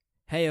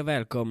Hej och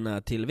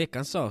välkomna till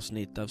veckans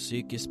avsnitt av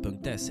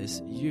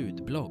psykiskt.se's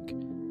ljudblogg.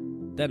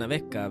 Denna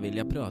vecka vill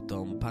jag prata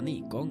om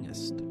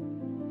panikångest.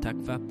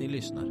 Tack för att ni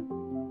lyssnar.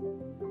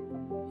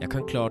 Jag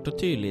kan klart och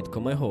tydligt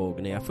komma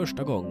ihåg när jag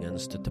första gången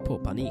stötte på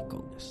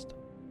panikångest.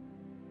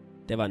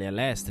 Det var när jag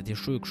läste till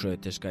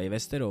sjuksköterska i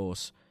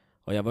Västerås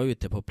och jag var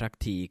ute på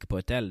praktik på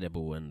ett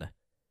äldreboende.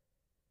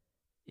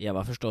 Jag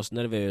var förstås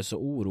nervös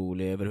och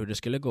orolig över hur det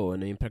skulle gå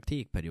under min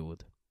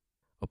praktikperiod.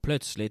 Och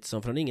plötsligt,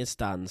 som från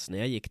ingenstans när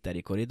jag gick där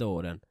i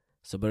korridoren,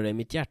 så började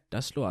mitt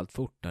hjärta slå allt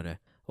fortare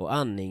och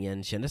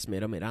andningen kändes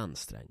mer och mer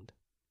ansträngd.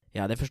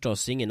 Jag hade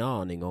förstås ingen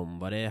aning om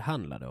vad det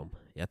handlade om.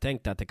 Jag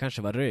tänkte att det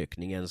kanske var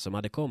rökningen som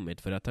hade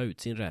kommit för att ta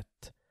ut sin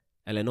rätt.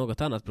 Eller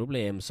något annat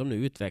problem som nu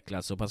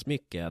utvecklats så pass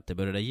mycket att det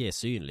började ge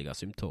synliga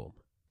symptom.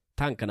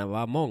 Tankarna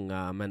var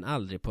många men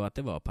aldrig på att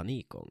det var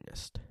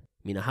panikångest.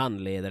 Mina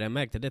handledare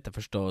märkte detta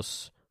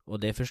förstås och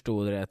det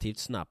förstod relativt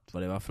snabbt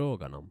vad det var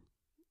frågan om.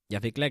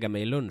 Jag fick lägga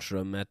mig i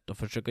lunchrummet och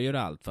försöka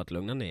göra allt för att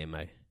lugna ner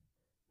mig.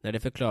 När det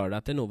förklarade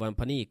att det nog var en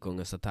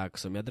panikångestattack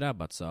som jag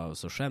drabbats av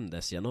så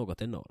skämdes jag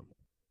något enormt.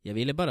 Jag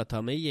ville bara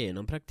ta mig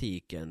igenom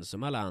praktiken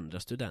som alla andra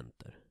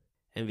studenter.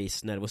 En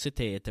viss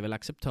nervositet är väl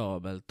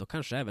acceptabelt och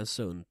kanske även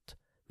sunt,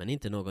 men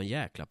inte någon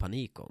jäkla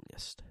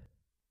panikångest.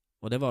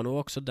 Och det var nog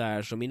också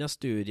där som mina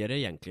studier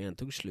egentligen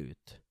tog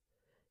slut.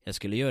 Jag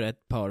skulle göra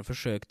ett par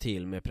försök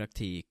till med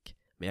praktik,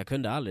 men jag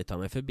kunde aldrig ta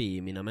mig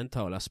förbi mina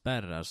mentala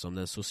spärrar som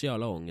den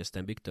sociala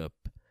ångesten byggt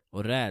upp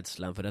och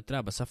rädslan för att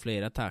drabbas av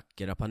flera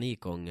attacker av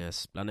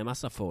panikångest bland en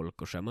massa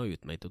folk och skämma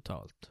ut mig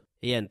totalt.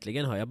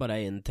 Egentligen har jag bara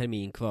en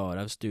termin kvar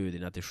av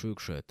studierna till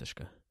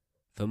sjuksköterska.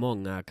 För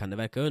många kan det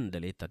verka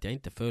underligt att jag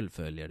inte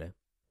fullföljer det.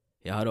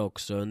 Jag har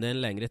också under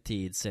en längre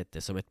tid sett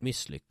det som ett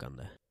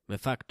misslyckande. Men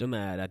faktum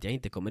är att jag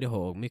inte kommer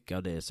ihåg mycket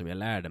av det som jag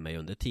lärde mig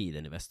under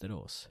tiden i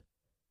Västerås.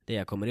 Det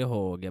jag kommer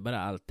ihåg är bara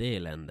allt det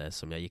elände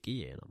som jag gick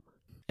igenom.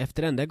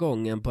 Efter den där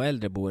gången på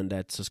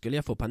äldreboendet så skulle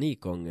jag få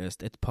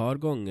panikångest ett par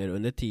gånger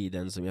under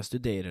tiden som jag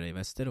studerade i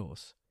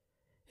Västerås.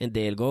 En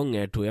del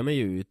gånger tog jag mig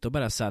ut och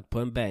bara satt på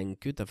en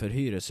bänk utanför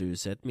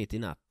hyreshuset mitt i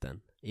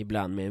natten,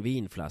 ibland med en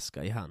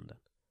vinflaska i handen.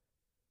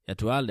 Jag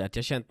tror aldrig att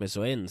jag känt mig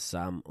så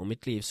ensam och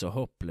mitt liv så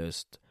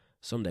hopplöst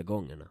som de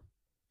gångerna.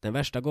 Den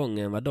värsta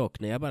gången var dock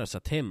när jag bara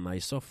satt hemma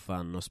i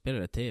soffan och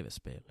spelade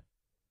tv-spel.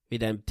 Vid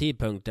den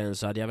tidpunkten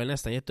så hade jag väl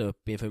nästan gett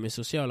upp inför min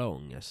sociala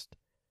ångest.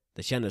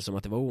 Det kändes som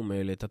att det var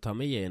omöjligt att ta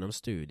mig igenom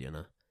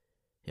studierna.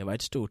 Jag var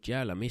ett stort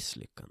jävla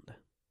misslyckande.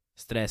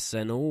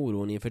 Stressen och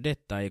oron inför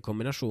detta i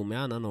kombination med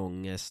annan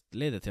ångest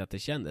ledde till att det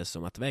kändes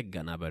som att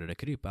väggarna började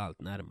krypa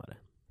allt närmare.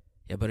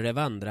 Jag började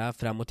vandra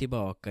fram och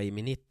tillbaka i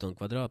min 19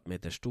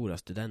 kvadratmeters stora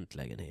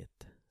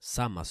studentlägenhet.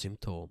 Samma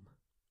symptom.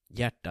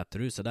 Hjärtat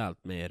rusade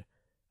allt mer,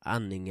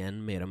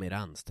 andningen mer och mer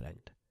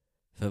ansträngd.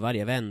 För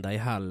varje vända i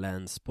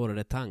hallen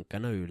spårade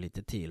tankarna ur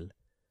lite till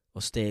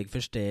och steg för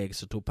steg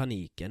så tog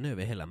paniken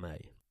över hela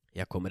mig.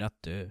 Jag kommer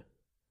att dö.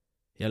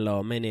 Jag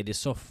la mig ned i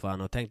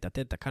soffan och tänkte att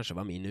detta kanske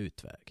var min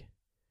utväg.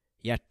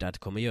 Hjärtat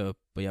kommer ju upp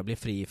och jag blev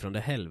fri från det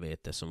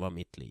helvete som var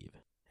mitt liv.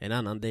 En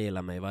annan del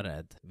av mig var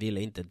rädd,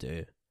 ville inte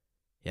dö.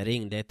 Jag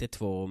ringde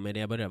 112 men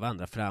jag började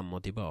vandra fram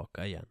och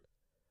tillbaka igen.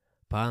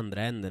 På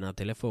andra änden av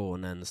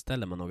telefonen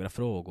ställde man några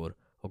frågor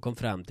och kom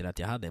fram till att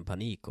jag hade en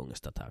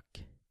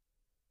panikångestattack.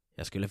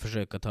 Jag skulle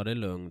försöka ta det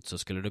lugnt så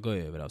skulle det gå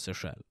över av sig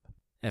själv.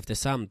 Efter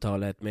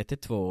samtalet med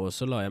 112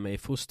 så la jag mig i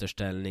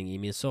fosterställning i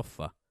min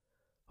soffa.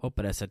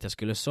 Hoppades att jag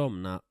skulle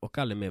somna och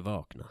aldrig mer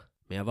vakna.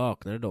 Men jag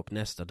vaknade dock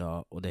nästa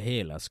dag och det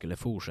hela skulle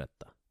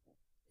fortsätta.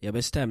 Jag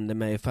bestämde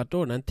mig för att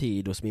ordna en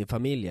tid hos min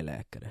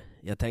familjeläkare.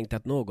 Jag tänkte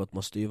att något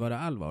måste ju vara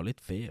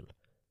allvarligt fel.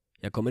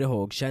 Jag kommer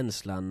ihåg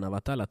känslan av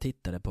att alla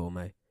tittade på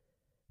mig.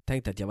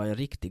 Tänkte att jag var en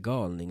riktig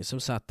galning som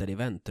satt där i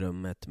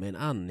väntrummet med en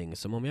andning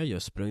som om jag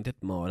just sprungit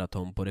ett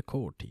maraton på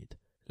rekordtid.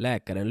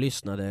 Läkaren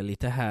lyssnade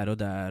lite här och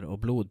där och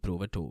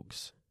blodprover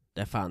togs.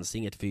 Det fanns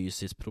inget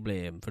fysiskt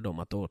problem för dem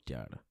att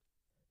åtgärda.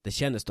 Det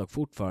kändes dock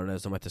fortfarande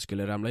som att jag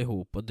skulle ramla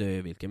ihop och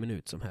dö vilken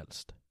minut som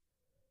helst.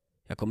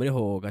 Jag kommer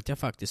ihåg att jag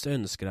faktiskt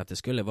önskade att det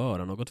skulle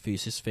vara något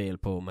fysiskt fel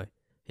på mig.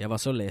 Jag var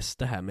så less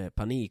det här med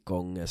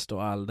panikångest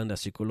och all den där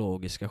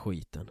psykologiska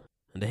skiten.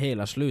 Men det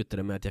hela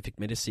slutade med att jag fick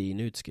medicin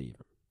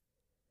utskriven.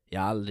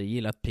 Jag har aldrig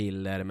gillat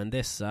piller men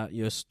dessa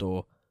just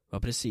då var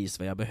precis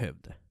vad jag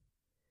behövde.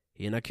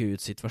 I en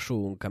akut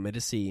situation kan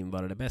medicin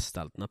vara det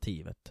bästa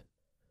alternativet.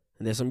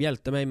 Det som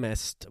hjälpte mig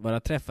mest var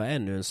att träffa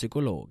ännu en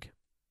psykolog.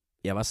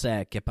 Jag var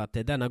säker på att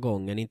det denna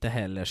gången inte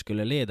heller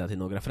skulle leda till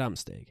några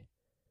framsteg.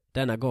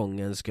 Denna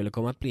gången skulle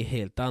komma att bli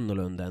helt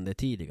annorlunda än det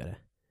tidigare.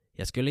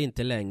 Jag skulle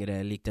inte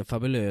längre likt en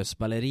fabulös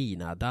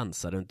ballerina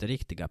dansa runt de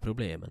riktiga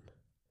problemen.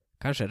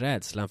 Kanske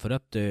rädslan för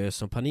att dö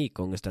som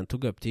panikångesten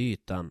tog upp till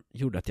ytan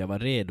gjorde att jag var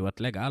redo att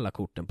lägga alla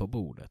korten på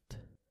bordet.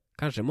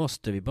 Kanske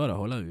måste vi bara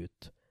hålla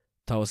ut.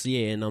 Ta oss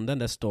igenom den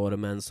där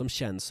stormen som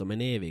känns som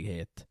en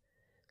evighet.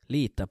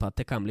 Lita på att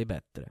det kan bli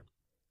bättre.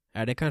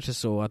 Är det kanske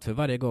så att för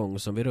varje gång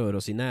som vi rör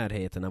oss i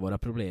närheten av våra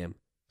problem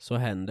så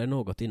händer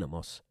något inom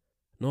oss.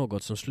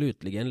 Något som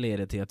slutligen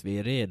leder till att vi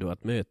är redo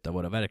att möta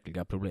våra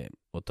verkliga problem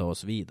och ta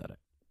oss vidare.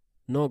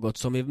 Något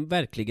som vi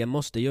verkligen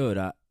måste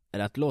göra är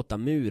att låta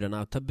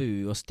murarna av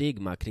tabu och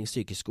stigma kring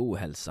psykisk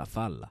ohälsa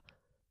falla.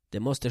 Det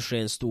måste ske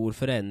en stor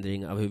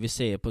förändring av hur vi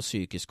ser på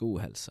psykisk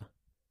ohälsa.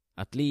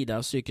 Att lida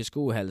av psykisk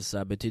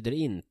ohälsa betyder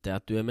inte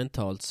att du är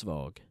mentalt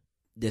svag.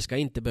 Det ska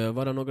inte behöva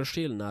vara någon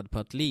skillnad på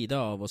att lida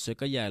av och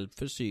söka hjälp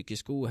för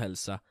psykisk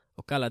ohälsa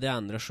och alla de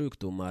andra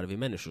sjukdomar vi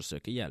människor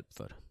söker hjälp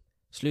för.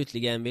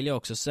 Slutligen vill jag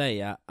också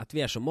säga att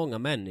vi är så många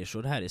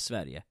människor här i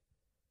Sverige.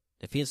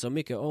 Det finns så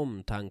mycket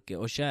omtanke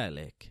och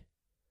kärlek.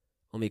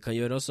 Om vi kan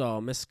göra oss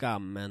av med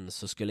skammen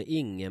så skulle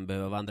ingen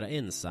behöva vandra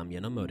ensam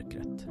genom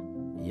mörkret.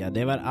 Ja,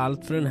 det var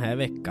allt för den här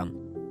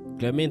veckan.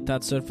 Glöm inte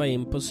att surfa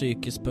in på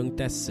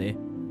psykiskt.se.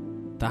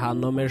 Ta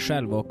hand om er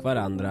själva och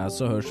varandra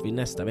så hörs vi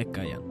nästa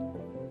vecka igen.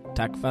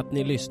 Tack för att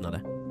ni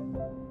lyssnade.